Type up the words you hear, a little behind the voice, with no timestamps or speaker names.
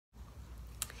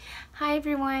Hi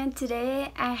everyone,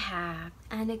 today I have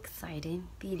an exciting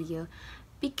video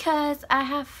because I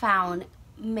have found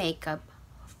makeup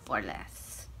for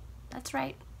less. That's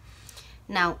right.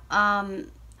 Now,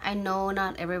 I know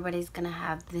not everybody's gonna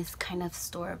have this kind of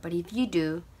store, but if you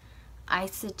do, I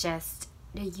suggest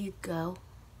that you go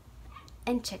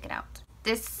and check it out.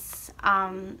 This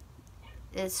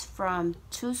is from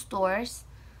two stores.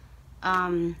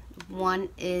 One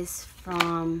is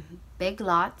from Big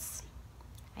Lots,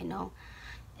 I know,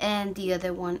 and the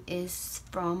other one is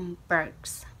from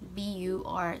Burks,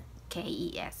 Burkes,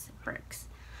 Burks.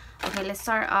 Okay, let's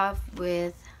start off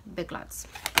with Big Lots.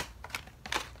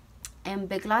 In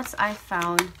Big Lots, I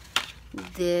found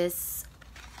this.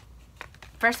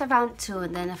 First, I found two,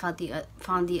 and then I found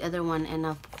the other one, and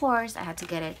of course, I had to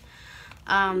get it.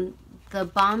 The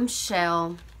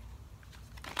Bombshell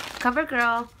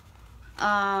CoverGirl.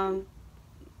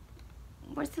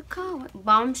 What's it called?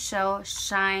 Bombshell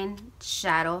Shine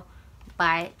Shadow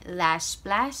by Lash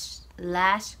Blast,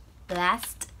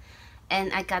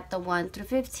 and I got the 1 through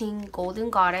 15 Golden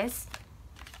Goddess,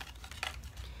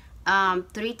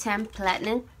 310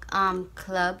 Platinum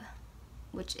Club,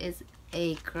 which is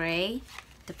a gray.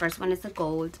 The first one is a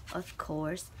gold, of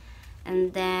course,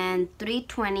 and then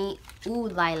 320 Ooh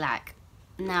Lilac.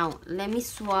 Now let me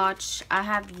swatch. I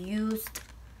have used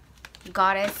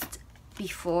Goddess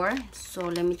before, so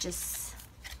let me just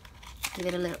give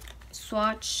it a little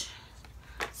swatcheroo.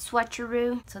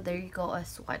 So there you go, a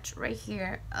swatch right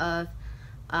here of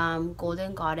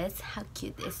Golden Goddess. How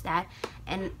cute is that?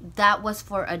 And that was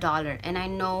for $1, and I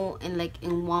know in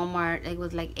Walmart it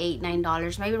was like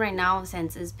 $8-9. Maybe right now,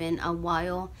 since it's been a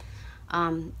while,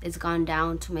 it's gone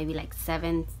down to maybe like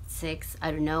 $7-6,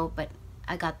 I don't know, but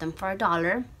I got them for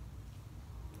 $1.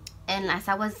 And as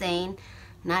I was saying,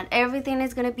 not everything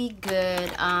is gonna be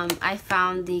good. I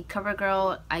found the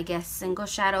CoverGirl, I guess, single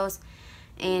shadows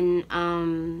in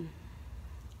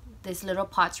this little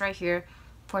pots right here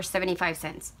for 75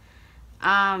 cents.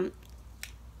 They're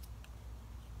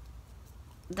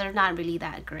not really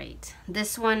that great.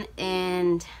 This one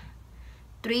in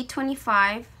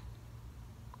 325.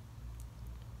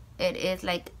 It is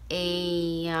like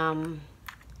a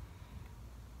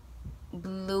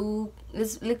blue.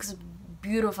 This looks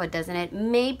beautiful, doesn't it?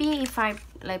 Maybe if I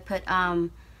put I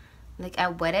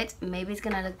wet it, maybe it's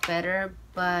gonna look better,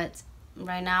 but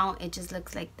right now it just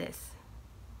looks like this.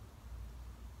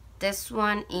 This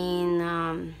one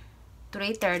in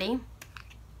 330.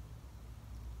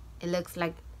 It looks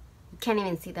like, you can't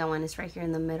even see that one, it's right here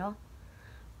in the middle,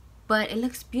 but it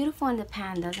looks beautiful in the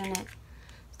pan, doesn't it?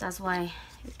 So that's why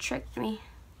it tricked me.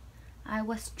 I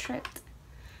was tricked.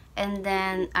 And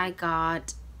then I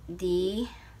got the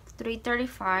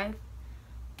 335,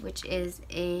 which is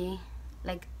a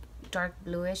like dark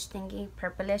bluish thingy,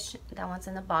 purplish. That one's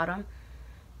in the bottom,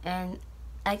 and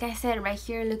like I said, right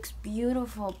here looks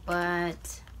beautiful,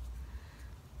 but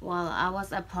while I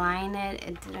was applying it,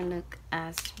 it didn't look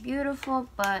as beautiful.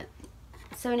 But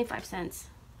 75 cents.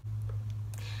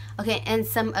 Okay, and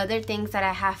some other things that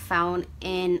I have found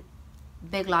in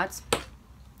Big Lots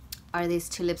are these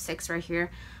two lipsticks right here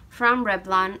from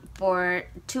Revlon for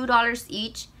 $2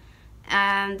 each.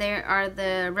 And there are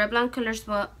the Revlon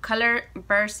Color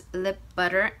Burst Lip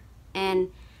Butter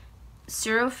and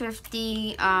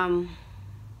 050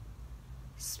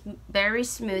 Berry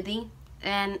Smoothie.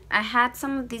 And I had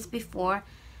some of these before,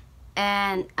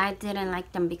 and I didn't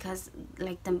like them because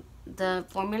the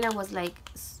formula was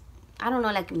like, I don't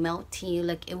know, like melty,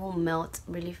 like it will melt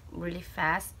really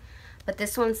fast. But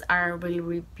these ones are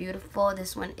really beautiful.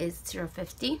 This one is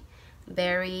 050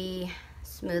 Berry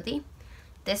Smoothie.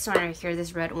 This one right here,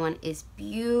 this red one, is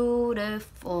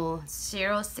beautiful.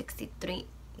 063.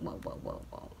 Whoa.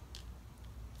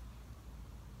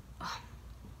 Oh,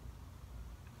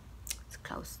 it's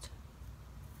closed.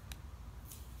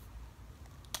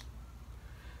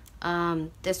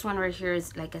 This one right here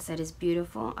is, like I said, is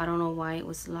beautiful. I don't know why it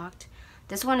was locked.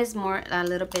 This one is more a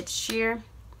little bit sheer,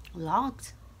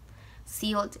 locked,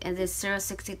 sealed, and this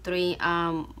 063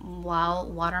 Wow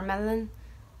Watermelon.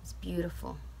 It's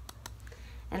beautiful.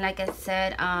 And like I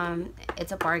said,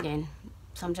 it's a bargain.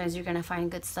 Sometimes you're gonna find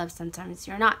good stuff, sometimes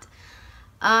you're not.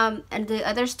 And the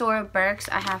other store, Burks,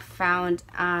 I have found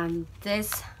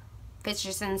this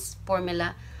Fisherson's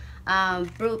formula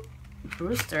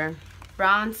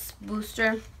Bronze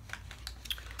Booster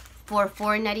for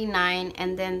 $4.99,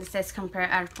 and then this says compare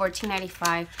at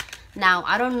 $14.95. Now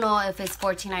I don't know if it's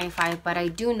 $14.95, but I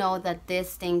do know that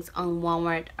these things on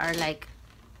Walmart are like,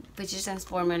 Fisherson's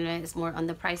formula is more on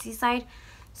the pricey side.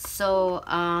 So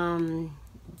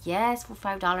yes, for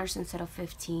 $5 instead of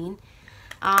 $15.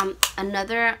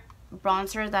 Another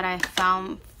bronzer that I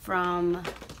found from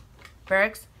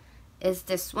Berks is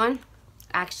this one,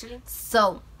 actually.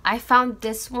 So I found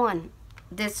this one,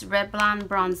 this Revlon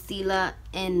Bronzilla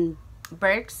in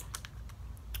Berks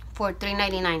for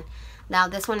 $3.99. Now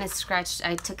this one is scratched.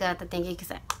 I took out the thingy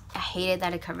because I hated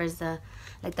that it covers the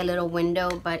the little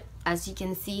window, but as you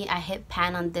can see, I hit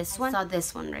pan on this one. I saw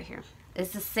this one right here.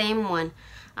 It's the same one,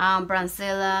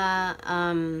 Bronzilla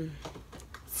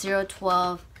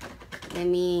 012.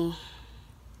 You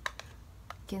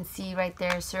can see right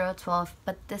there 012,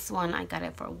 but this one I got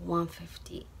it for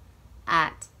 $150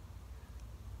 at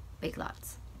Big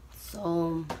Lots.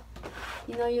 So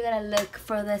you know, you gotta look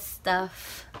for this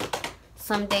stuff.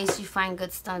 Some days you find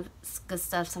good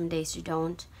stuff, some days you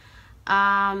don't.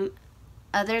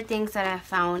 Other things that I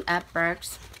found at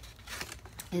Berks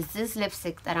is this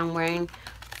lipstick that I'm wearing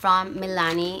from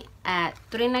Milani at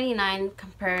 $3.99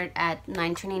 compared at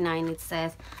 $9.29. It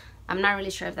says, I'm not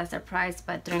really sure if that's the price,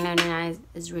 but $3.99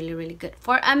 is really, really good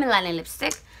for a Milani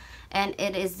lipstick. And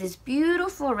it is this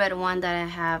beautiful red one that I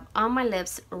have on my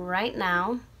lips right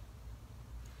now.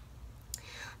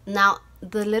 Now,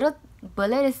 the little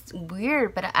bullet is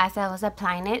weird, but as I was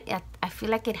applying it, I feel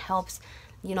like it helps,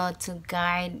 you know, to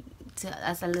guide,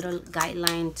 as a little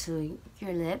guideline to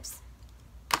your lips.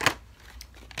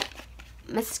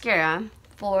 Mascara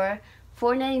for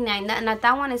 $4.99. Now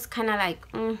that one is kind of like,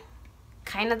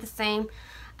 kind of the same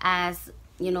as,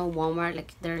 you know, Walmart.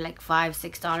 Like they're like $5,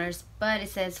 $6, but it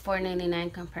says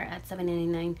 $4.99 compared at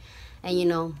 $7.99. And you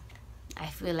know, I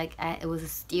feel like it was a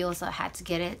steal, so I had to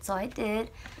get it, so I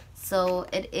did. So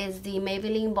it is the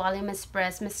Maybelline Volume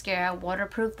Express Mascara,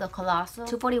 waterproof, the Colossal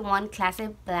 241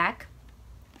 Classic Black.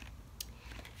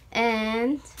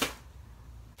 And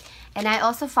I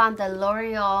also found the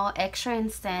L'Oreal Extra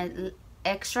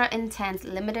Intense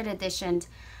Limited Edition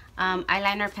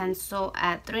eyeliner pencil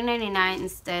at $3.99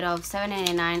 instead of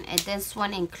 $7.99, and this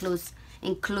one includes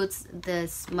the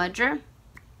smudger.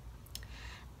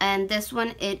 And this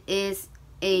one, it is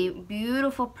a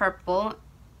beautiful purple,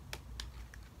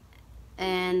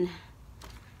 and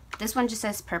this one just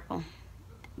says purple,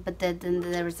 but then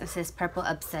there it says Purple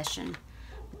Obsession.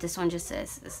 But this one just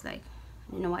says, it's like,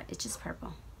 you know what, it's just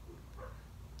purple.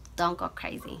 Don't go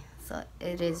crazy. So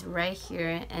it is right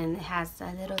here, and it has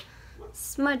a little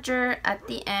smudger at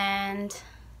the end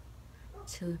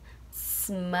to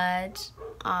smudge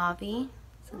Avi.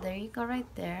 So there you go, right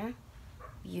there.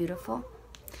 Beautiful.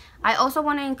 I also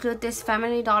want to include this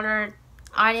Family Dollar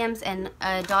items and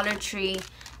Dollar Tree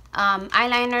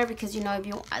eyeliner, because you know, if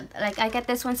you like, I get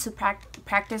this one to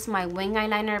practice my wing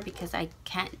eyeliner because I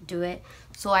can't do it.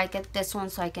 So I get this one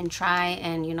so I can try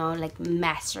and, you know, like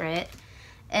master it.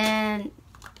 And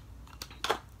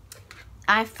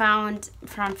I found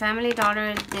from Family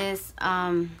Dollar this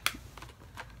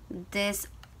this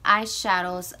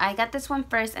eyeshadows. I got this one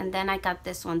first and then I got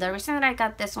this one. The reason that I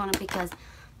got this one is because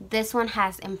this one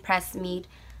has impressed me.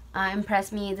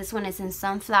 This one is in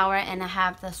Sunflower, and I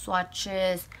have the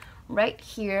swatches right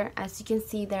here. As you can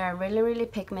see, they are really, really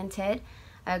pigmented.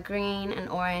 A green, an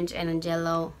orange, and a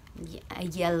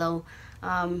yellow.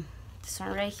 This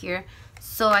one right here.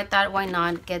 So I thought, why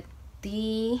not get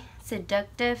the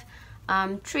Seductive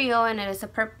trio, and it is a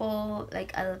purple,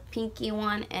 like a pinky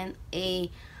one, and a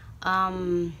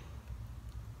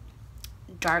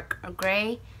dark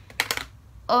gray.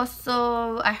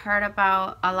 Also, I heard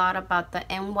a lot about the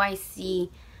NYC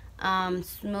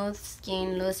Smooth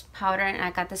Skin Loose Powder, and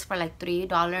I got this for like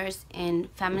 $3 in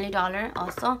Family Dollar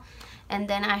also. And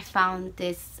then I found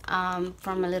this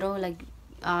from a little like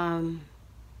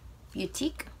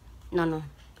boutique,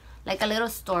 like a little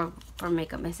store for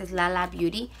makeup. It says Lala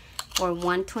Beauty for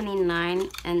 $1.29,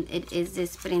 and it is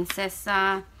this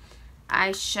Princesa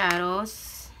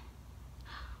eyeshadows.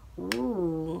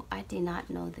 Ooh, I did not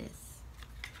know this.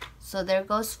 So there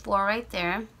goes 4 right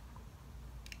there,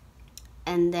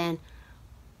 and then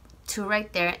 2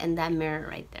 right there, and that mirror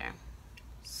right there.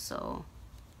 So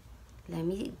let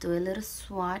me do a little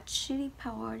swatchy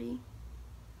party.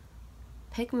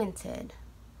 Pigmented.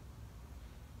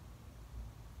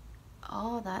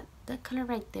 Oh, that color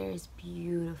right there is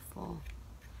beautiful.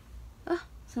 Oh,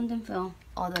 something fell.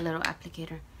 Oh, the little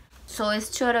applicator. So it's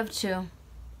 2 out of 2.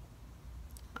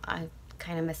 I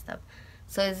kind of messed up.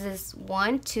 So it's this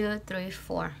 1, 2, 3,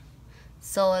 4.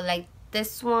 So like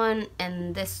this one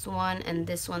and this one and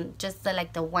this one, just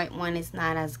the white one is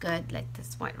not as good, like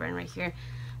this white one right here.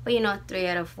 But you know, 3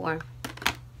 out of 4.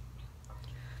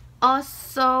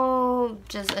 Also,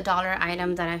 just a $1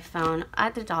 item that I found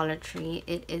at the Dollar Tree.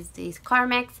 It is these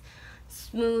Carmex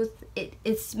Smooth.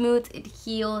 It's smooth, it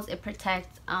heals, it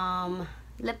protects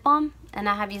lip balm, and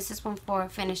I have used this one for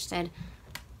finished it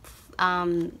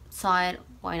saw it,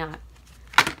 why not?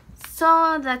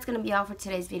 So that's gonna be all for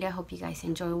today's video. I hope you guys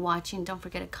enjoy watching. Don't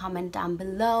forget to comment down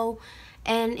below,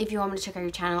 and if you want me to check out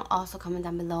your channel, also comment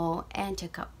down below and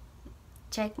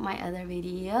check my other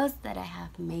videos that I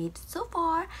have made so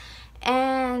far.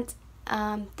 And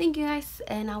thank you guys,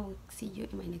 and I will see you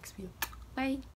in my next video. Bye.